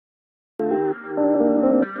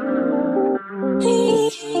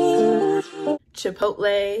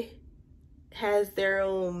Chipotle has their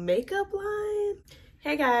own makeup line.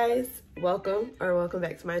 Hey guys, welcome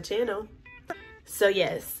back to my channel. So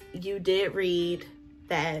yes, you did read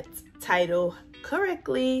that title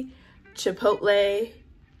correctly. Chipotle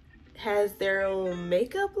has their own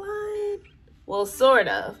makeup line. Well, sort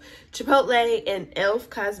of. Chipotle and e.l.f.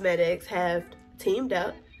 Cosmetics have teamed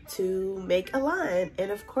up to make a line,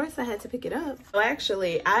 and of course I had to pick it up. So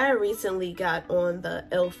actually, I recently got on the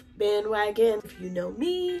e.l.f. bandwagon. If you know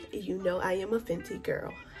me, you know I am a Fenty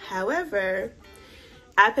girl. However,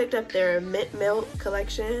 I picked up their Mint Milk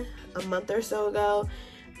collection a month or so ago.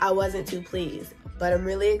 I wasn't too pleased, but I'm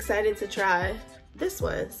really excited to try this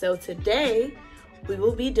one. So today, we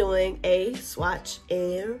will be doing a swatch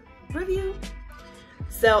and review.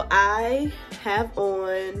 So I have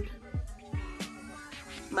on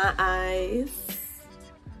my eyes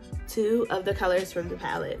two of the colors from the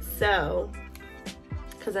palette. So,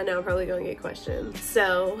 because I know I'm probably going to get questions.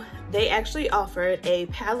 So they actually offered a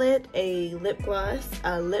palette, a lip gloss,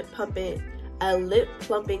 a lip plumping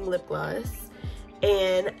lip gloss,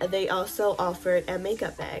 and they also offered a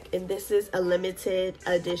makeup bag. And this is a limited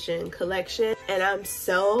edition collection, and I'm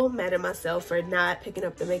so mad at myself for not picking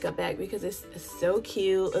up the makeup bag because it's so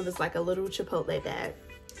cute. It was like a little Chipotle bag.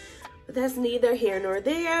 But that's neither here nor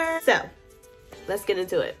there. So let's get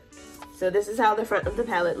into it. So this is how the front of the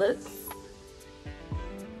palette looks.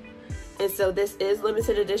 And so this is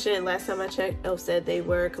limited edition. Last time I checked, e.l.f. said they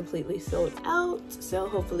were completely sold out. So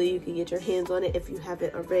hopefully you can get your hands on it if you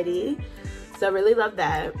haven't already. So I really love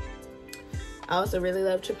that. I also really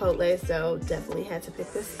love Chipotle, so definitely had to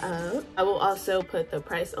pick this up. I will also put the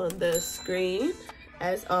price on the screen,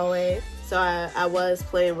 as always. So I was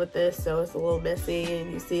playing with this, so it's a little messy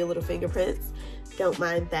and you see a little fingerprints. Don't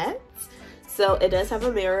mind that. So it does have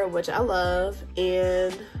a mirror, which I love,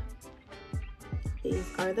 and these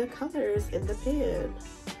are the colors in the pan.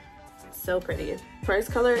 So pretty.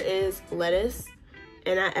 First color is Lettuce,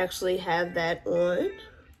 and I actually have that on.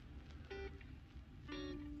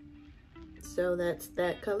 So that's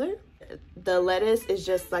that color. The Lettuce is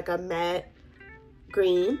just like a matte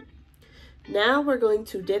green. Now we're going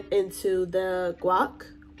to dip into the Guac,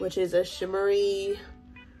 which is a shimmery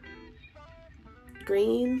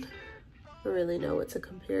green. I don't really know what to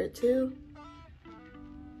compare it to.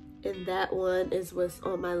 And that one is what's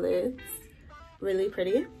on my lids. Really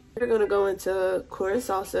pretty. We're gonna go into Corn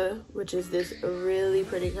Salsa, which is this really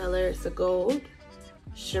pretty color. It's a gold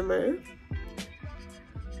shimmer.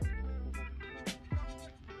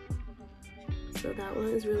 So that one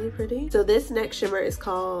is really pretty. So this next shimmer is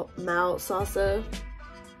called Mild Salsa,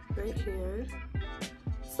 right here.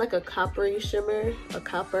 It's like a coppery shimmer, a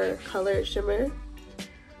copper colored shimmer.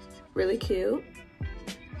 Really cute.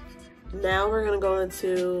 Now we're gonna go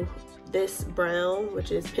into this brown,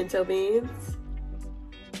 which is pinto beans.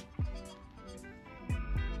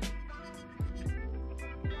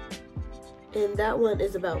 And that one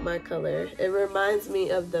is about my color. It reminds me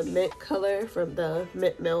of the mint color from the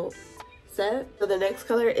Mint Milk set. So the next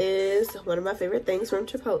color is one of my favorite things from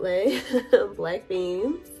Chipotle, black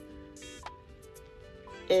beans.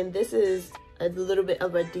 And this is a little bit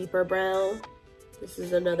of a deeper brown. This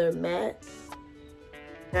is another matte.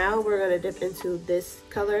 Now we're gonna dip into this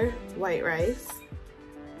color, White Rice.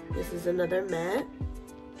 This is another matte.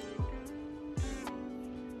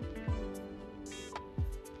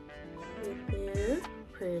 Right there,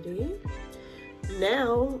 pretty.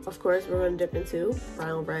 Now, of course, we're gonna dip into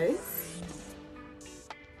Brown Rice.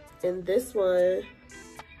 And this one,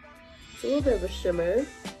 it's a little bit of a shimmer,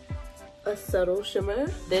 a subtle shimmer.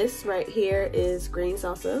 This right here is Green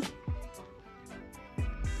Salsa,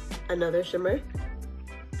 another shimmer.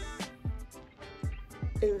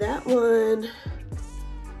 And that one,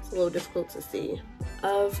 it's a little difficult to see.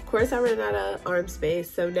 Of course, I ran out of arm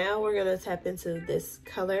space, so now we're gonna tap into this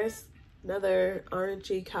color, another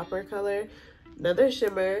orangey copper color, another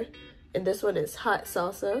shimmer, and this one is Hot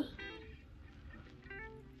Salsa.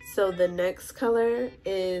 So the next color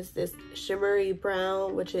is this shimmery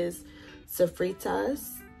brown, which is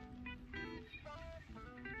Sofritas.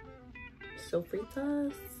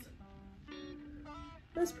 Sofritas.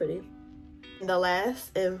 That's pretty. The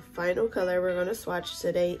last and final color we're gonna swatch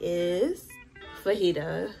today is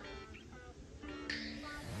Fajita.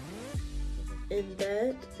 And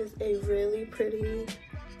that is a really pretty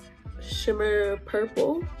shimmer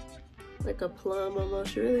purple, like a plum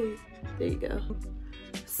almost, really. There you go.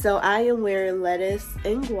 So I am wearing Lettuce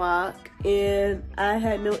and Guac, and I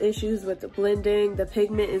had no issues with the blending. The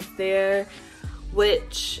pigment is there,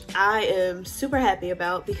 which I am super happy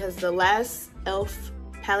about because the last e.l.f.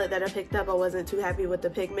 palette that I picked up, I wasn't too happy with the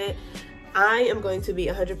pigment. I am going to be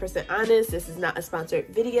 100% honest. This is not a sponsored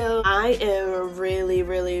video. I am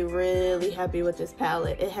really happy with this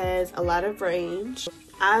palette. It has a lot of range.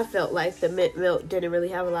 I felt like the Mint Milk didn't really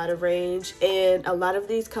have a lot of range, and a lot of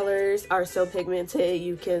these colors are so pigmented.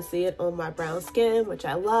 You can see it on my brown skin, which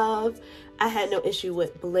I love. I had no issue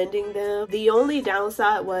with blending them. The only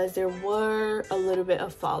downside was there were a little bit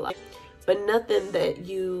of fallout, but nothing that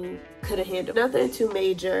you could have handled. Nothing too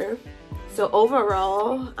major. So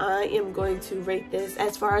overall, I am going to rate this,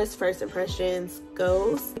 as far as first impressions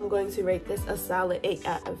goes, I'm going to rate this a solid 8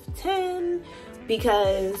 out of 10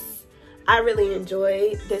 because I really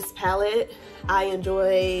enjoyed this palette. I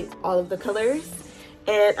enjoy all of the colors,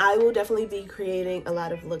 and I will definitely be creating a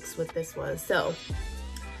lot of looks with this one. So,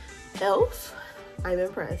 e.l.f., I'm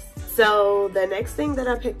impressed. So the next thing that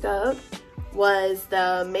I picked up was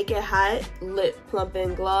the Make It Hot Lip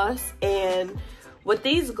Plumping Gloss. And with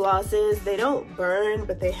these glosses, they don't burn,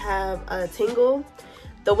 but they have a tingle.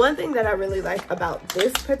 The one thing that I really like about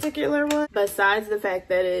this particular one, besides the fact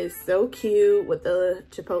that it is so cute with the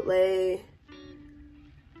Chipotle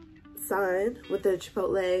sign, with the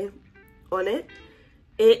Chipotle on it,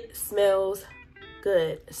 it smells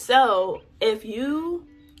good. So if you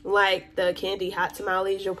like the candy hot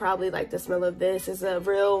tamales, you'll probably like the smell of this. It's a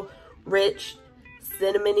real rich,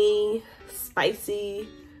 cinnamony, spicy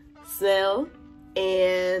smell,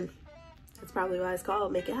 and that's probably why it's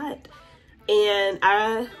called Make It Hot. And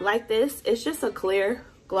I like this. It's just a clear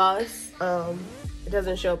gloss. It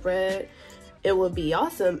doesn't show up red. It would be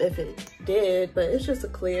awesome if it did, but it's just a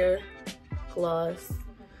clear gloss.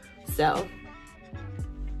 So,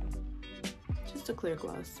 just a clear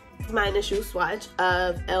gloss. This is my initial swatch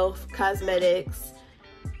of e.l.f. Cosmetics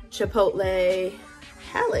Chipotle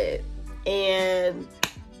palette, and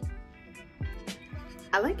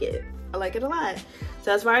I like it. I like it a lot.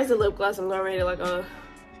 So as far as the lip gloss, I'm going to rate it like a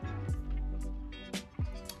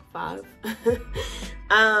 5.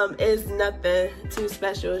 It's nothing too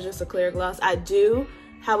special. It's just a clear gloss. I do,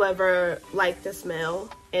 however, like the smell,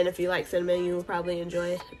 and if you like cinnamon, you will probably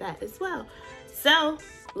enjoy that as well. So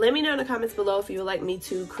let me know in the comments below if you would like me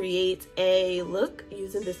to create a look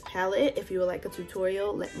using this palette. If you would like a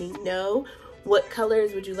tutorial, let me know. What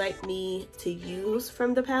colors would you like me to use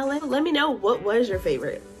from the palette? Let me know what was your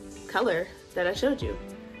favorite color that I showed you.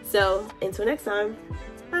 So until next time,